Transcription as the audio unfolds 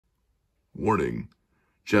Warning.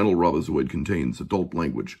 Channel Robozoid contains adult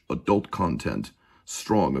language, adult content,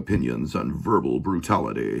 strong opinions, and verbal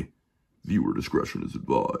brutality. Viewer discretion is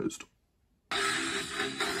advised.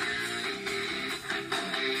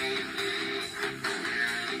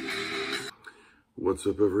 What's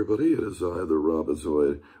up, everybody? It is I, the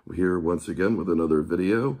Robozoid, here once again with another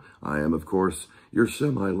video. I am, of course, your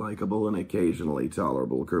semi-likable and occasionally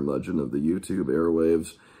tolerable curmudgeon of the YouTube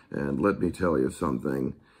airwaves. And let me tell you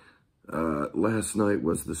something. Last night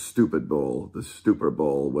was the Stuper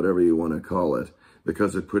Bowl, whatever you want to call it,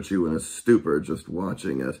 because it puts you in a stupor just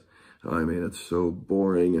watching it. I mean, it's so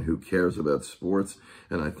boring, and who cares about sports?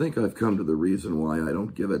 And I think I've come to the reason why I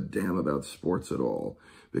don't give a damn about sports at all,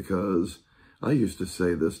 because I used to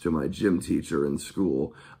say this to my gym teacher in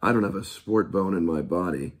school: I don't have a sport bone in my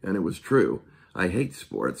body, and it was true. I hate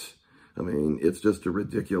sports. I mean, it's just a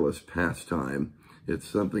ridiculous pastime. It's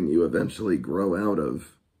something you eventually grow out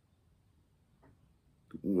of.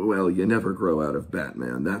 Well, you never grow out of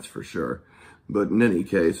Batman, that's for sure. But in any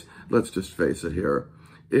case, let's just face it here.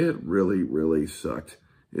 It really, really sucked.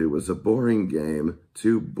 It was a boring game.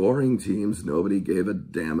 Two boring teams nobody gave a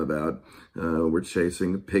damn about. Were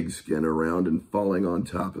chasing pigskin around and falling on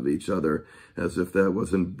top of each other, as if that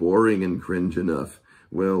wasn't boring and cringe enough.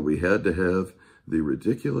 Well, we had to have the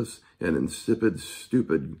ridiculous and insipid,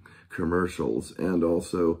 stupid commercials, and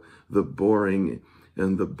also the boring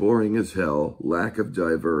as hell, lack of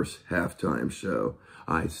diverse halftime show.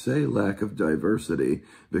 I say lack of diversity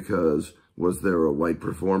because was there a white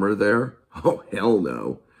performer there? Oh, hell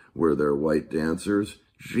no. Were there white dancers?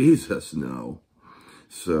 Jesus, no.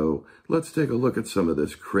 So let's take a look at some of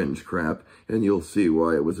this cringe crap, and you'll see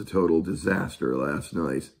why it was a total disaster last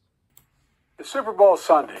night. The Super Bowl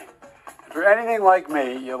Sunday. If you're anything like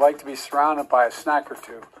me, you like to be surrounded by a snack or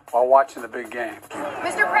two while watching the big game.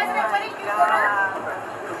 Mr. President, what did you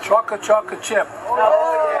order? Chocolate chip. Oh,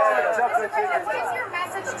 yeah. Mr. President, what is your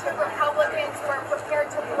message to Republicans who are prepared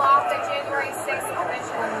to block the January 6th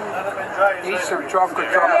commission? Eat some chocolate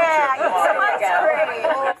chip.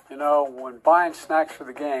 Yeah, you know, when buying snacks for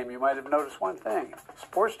the game, you might have noticed one thing.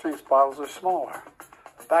 Sports drinks bottles are smaller.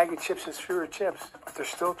 A bag of chips has fewer chips, but they're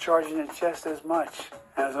still charging it just as much.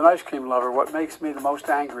 And as an ice cream lover, what makes me the most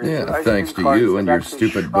angry is that thanks to you and your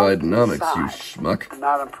stupid Bidenomics, you schmuck.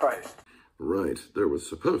 Not in price. Right. There was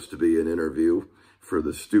supposed to be an interview for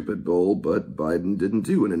the Stuper Bowl, but Biden didn't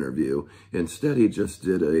do an interview. Instead, he just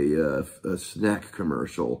did a snack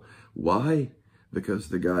commercial. Why? Because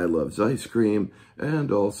the guy loves ice cream,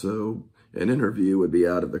 and also an interview would be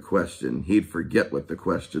out of the question. He'd forget what the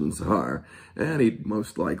questions are, and he'd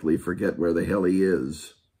most likely forget where the hell he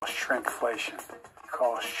is. Shrinkflation.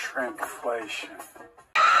 Called shrinkflation.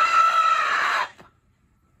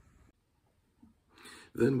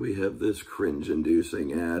 Then we have this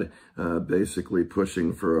cringe-inducing ad, basically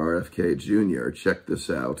pushing for RFK Jr. Check this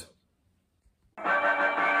out.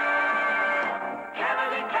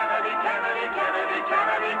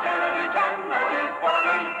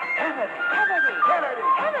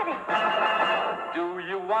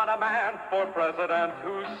 A man for president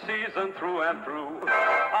who's seasoned through and through.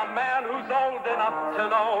 A man who's old enough to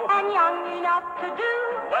know and young enough to do.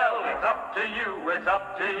 Well, it's up to you, it's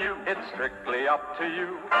up to you. It's strictly up to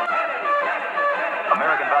you.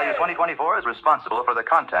 American Value 2024 is responsible for the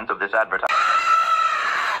content of this advertisement.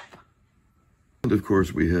 And of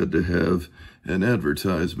course, we had to have an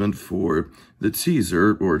advertisement for the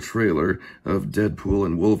teaser or trailer of Deadpool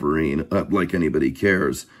and Wolverine, like anybody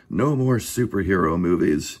cares. No more superhero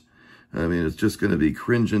movies. I mean, it's just going to be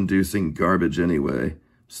cringe-inducing garbage anyway.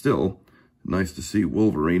 Still, nice to see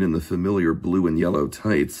Wolverine in the familiar blue and yellow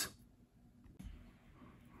tights.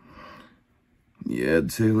 Yeah,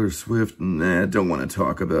 Taylor Swift, nah, don't want to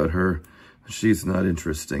talk about her. She's not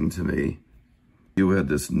interesting to me. You had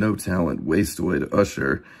this no-talent wastoid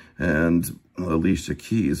Usher and Alicia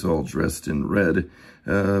Keys all dressed in red.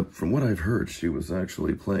 From what I've heard, she was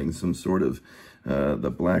actually playing some sort of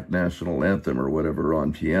the Black National Anthem or whatever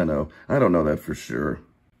on piano. I don't know that for sure.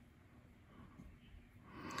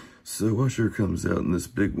 So Usher comes out in this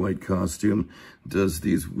big white costume, does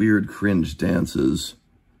these weird cringe dances.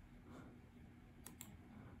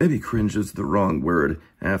 Maybe cringe is the wrong word.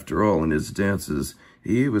 After all, in his dances,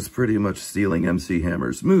 he was pretty much stealing MC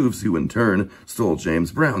Hammer's moves, who in turn stole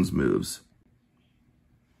James Brown's moves.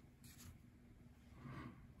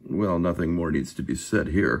 Well, nothing more needs to be said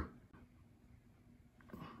here.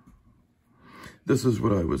 This is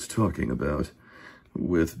what I was talking about,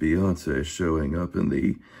 with Beyonce showing up in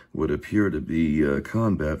the what appear to be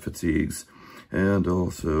combat fatigues, and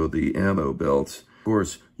also the ammo belts. Of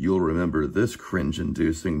course, You'll remember this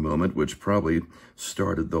cringe-inducing moment, which probably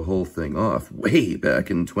started the whole thing off way back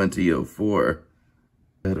in 2004.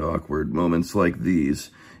 At awkward moments like these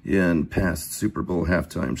in past Super Bowl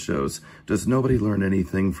halftime shows, does nobody learn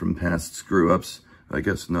anything from past screw-ups? I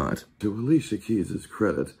guess not. To Alicia Keys'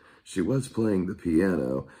 credit, she was playing the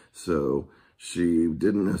piano, so she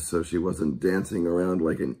wasn't dancing around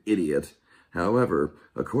like an idiot. However,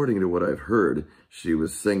 according to what I've heard, she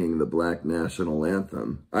was singing the Black National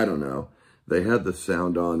Anthem. I don't know. They had the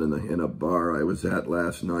sound on in a bar I was at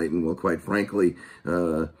last night, and well, quite frankly,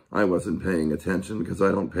 I wasn't paying attention because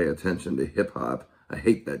I don't pay attention to hip-hop. I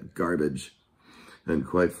hate that garbage. And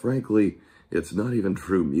quite frankly, it's not even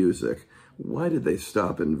true music. Why did they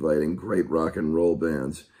stop inviting great rock and roll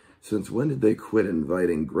bands? Since when did they quit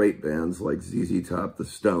inviting great bands like ZZ Top, the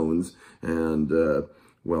Stones, and,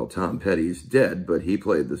 well, Tom Petty's dead, but he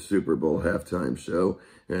played the Super Bowl halftime show,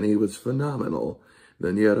 and he was phenomenal.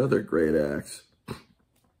 Then you had other great acts.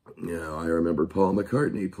 You know, I remember Paul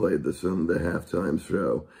McCartney played the halftime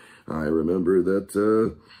show. I remember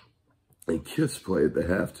that Kiss played the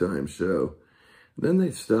halftime show. Then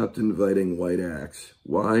they stopped inviting white acts.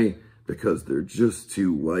 Why? Because they're just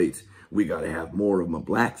too white. We got to have more of my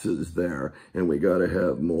blackses there, and we got to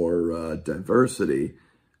have more diversity.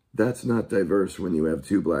 That's not diverse when you have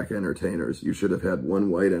two black entertainers. You should have had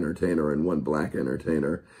one white entertainer and one black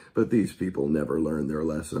entertainer, but these people never learn their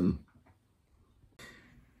lesson.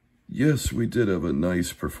 Yes, we did have a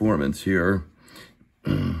nice performance here.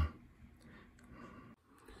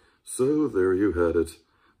 So there you had it,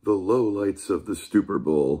 the lowlights of the Stuper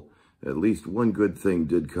Bowl. At least one good thing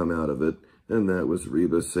did come out of it, and that was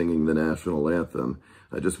Reba singing the national anthem.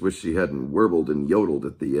 I just wish she hadn't warbled and yodeled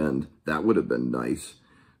at the end. That would have been nice.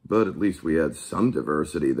 But at least we had some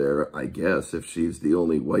diversity there, I guess, if she's the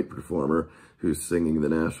only white performer who's singing the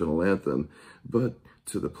national anthem. But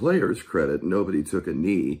to the players' credit, nobody took a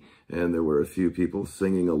knee, and there were a few people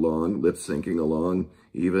singing along, lip-syncing along,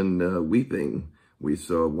 even weeping. We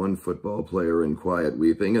saw one football player in quiet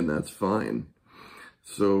weeping, and that's fine.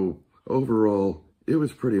 So overall, it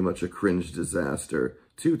was pretty much a cringe disaster.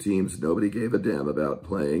 Two teams nobody gave a damn about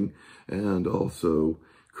playing, and also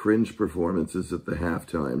cringe performances at the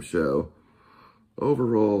halftime show.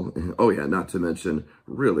 Overall, oh yeah, not to mention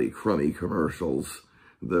really crummy commercials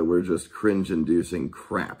that were just cringe-inducing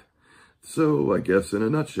crap. So I guess in a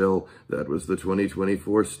nutshell, that was the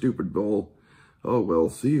 2024 Stuper Bowl. Oh well,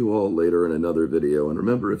 see you all later in another video, and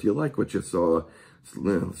remember, if you like what you saw,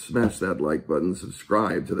 smash that like button,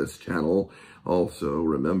 subscribe to this channel. Also,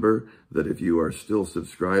 remember that if you are still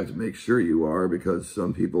subscribed, make sure you are, because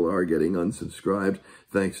some people are getting unsubscribed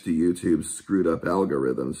thanks to YouTube's screwed up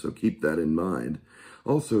algorithm, so keep that in mind.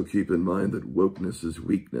 Also, keep in mind that wokeness is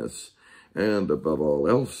weakness. And above all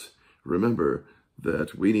else, remember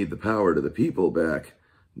that we need the power to the people back,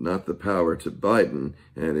 not the power to Biden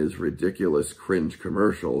and his ridiculous cringe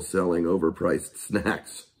commercial selling overpriced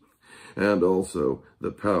snacks. And also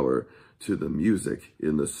the power to the music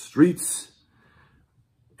in the streets.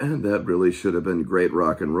 And that really should have been great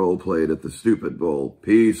rock and roll played at the Stuper Bowl.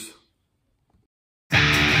 Peace.